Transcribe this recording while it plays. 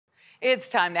It's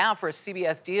time now for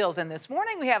CBS Deals, and this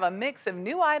morning we have a mix of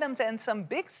new items and some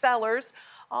big sellers,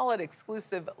 all at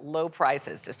exclusive low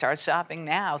prices. To start shopping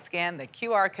now, scan the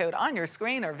QR code on your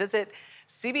screen or visit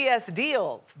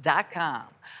CBSDeals.com.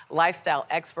 Lifestyle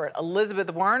expert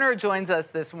Elizabeth Werner joins us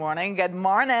this morning. Good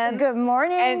morning. Good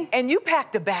morning. And you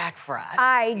packed a bag for us.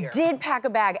 I did pack a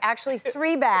bag, actually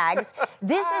 3 bags.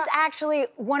 This is actually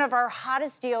one of our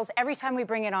hottest deals. Every time we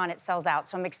bring it on, it sells out.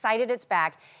 So I'm excited it's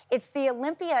back. It's the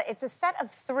Olympia. It's a set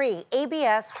of 3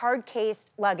 ABS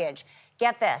hard-cased luggage.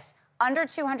 Get this. Under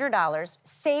 $200,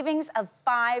 savings of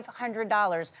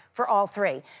 $500 for all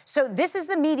 3. So this is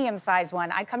the medium-sized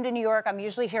one. I come to New York, I'm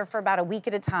usually here for about a week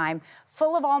at a time,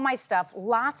 full of all my stuff,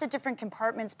 lots of different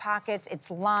compartments, pockets,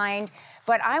 it's lined.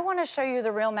 But I wanna show you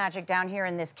the real magic down here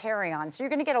in this carry-on. So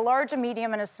you're gonna get a large, a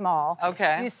medium, and a small.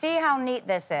 Okay. You see how neat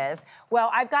this is?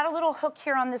 Well, I've got a little hook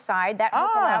here on the side. That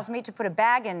hook allows me to put a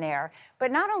bag in there.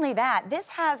 But not only that, this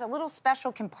has a little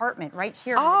special compartment right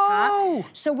here on the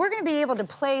top. So we're gonna be able to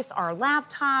place our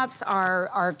laptops,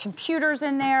 our computers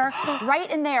in there, right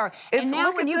in there. It's, and now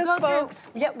look when at you this, go folks.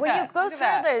 through, when you go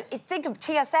through think of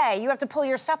TSA, you have to pull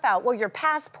your stuff out. Well, your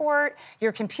passport,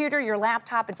 your computer, your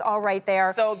laptop, it's all right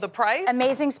there. So the price?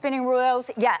 Amazing spinning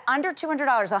wheels. Yeah, under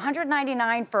 $200,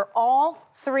 $199 for all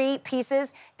 3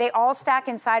 pieces. They all stack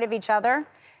inside of each other.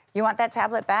 You want that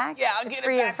tablet back? Yeah, I'll it's get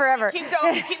for it you back. forever. Keep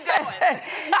going, keep going.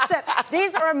 So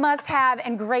these are a must-have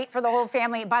and great for the whole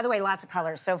family. By the way, lots of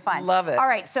colors, so fun. Love it. All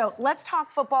right, so let's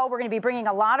talk football. We're going to be bringing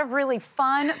a lot of really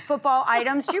fun football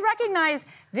items. Do you recognize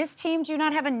this team? Do you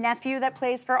not have a nephew that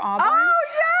plays for Auburn? Oh,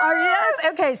 yes! Oh, yes?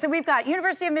 Okay, so we've got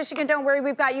University of Michigan. Don't worry,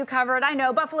 we've got you covered. I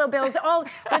know, Buffalo Bills. All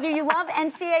whether you love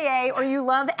NCAA or you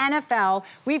love NFL,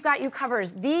 we've got you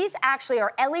covered. These actually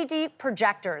are LED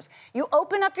projectors. You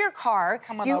open up your car.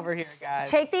 Come on over here, guys.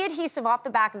 Take the adhesive off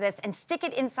the back of this and stick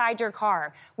it inside your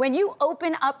car. When you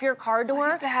open up your car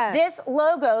door, this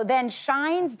logo then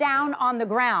shines down on the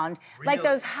ground. Like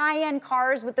those high-end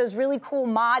cars with those really cool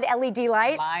mod LED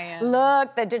lights. Lions.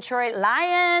 Look, the Detroit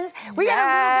Lions. We got a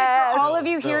little bit for all of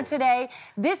you here today.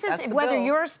 This is whether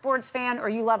you're a sports fan or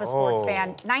you love a sports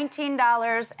fan.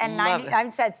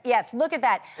 $19.99. Yes, look at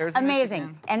that. There's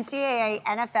amazing. NCAA,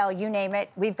 NFL, you name it.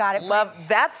 We've got it for you.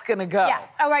 That's gonna go. Yeah.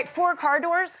 All right, 4 car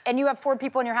doors, and you have 4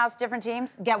 people in your house, different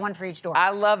teams, get 1 for each door.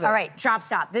 I love it. All right, drop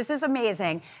stop. This is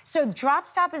amazing. So drop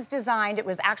stop is designed, it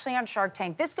was actually on Shark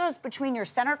Tank. This goes between your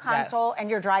center console and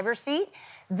your driver's seat.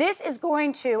 This is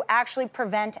going to actually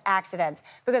prevent accidents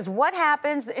because what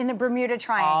happens in the Bermuda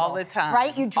Triangle? All the time.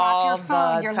 Right? You drop your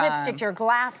phone, your time. lipstick, your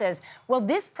glasses. Well,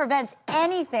 this prevents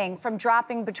anything from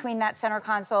dropping between that center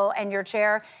console and your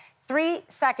chair. 3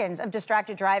 seconds of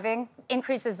distracted driving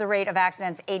increases the rate of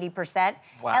accidents 80%.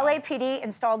 Wow. LAPD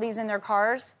installed these in their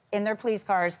cars, in their police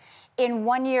cars. In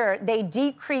 1 year, they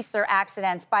decreased their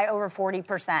accidents by over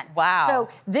 40%. Wow. So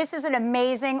this is an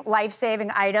amazing,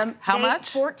 life-saving item. How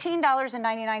much?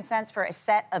 $14.99 for a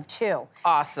set of 2.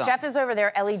 Awesome. Jeff is over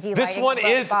there, LED lighting. This one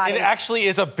is, it actually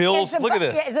is a Bills, look at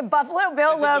this. Yeah, it's a Buffalo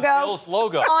Bill logo. A Bills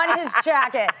logo. On his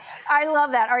jacket. I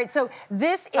love that. All right, so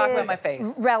this Talk is about my face.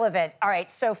 relevant. All right,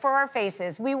 so for our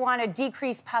faces, we want to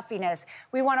decrease puffiness.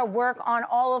 We want to work on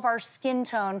all of our skin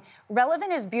tone.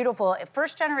 Relevant is beautiful.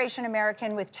 First-generation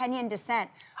American with Kenyan descent.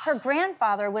 Her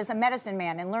grandfather was a medicine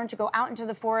man and learned to go out into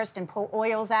the forest and pull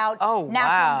oils out,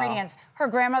 natural ingredients. Her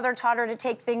grandmother taught her to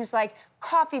take things like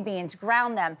coffee beans,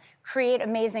 ground them, create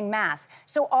amazing masks.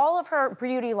 So all of her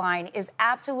beauty line is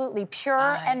absolutely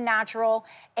pure and natural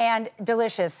and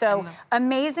delicious. So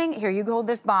amazing. Here, you hold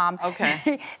this bomb.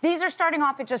 Okay. These are starting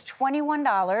off at just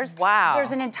 $21. Wow.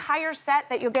 There's an entire set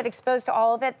that you'll get exposed to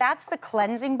all of it. That's the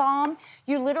cleansing balm.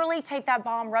 You literally take that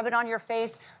balm, rub it on your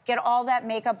face, get all that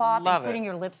makeup off, including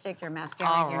your lipstick, your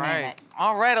mascara, you name it.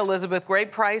 All right, Elizabeth,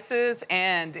 great prices.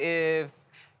 And if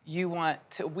you want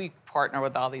to, we partner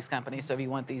with all these companies, so if you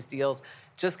want these deals,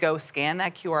 just go scan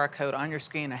that QR code on your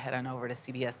screen or head on over to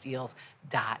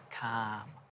CBSDeals.com.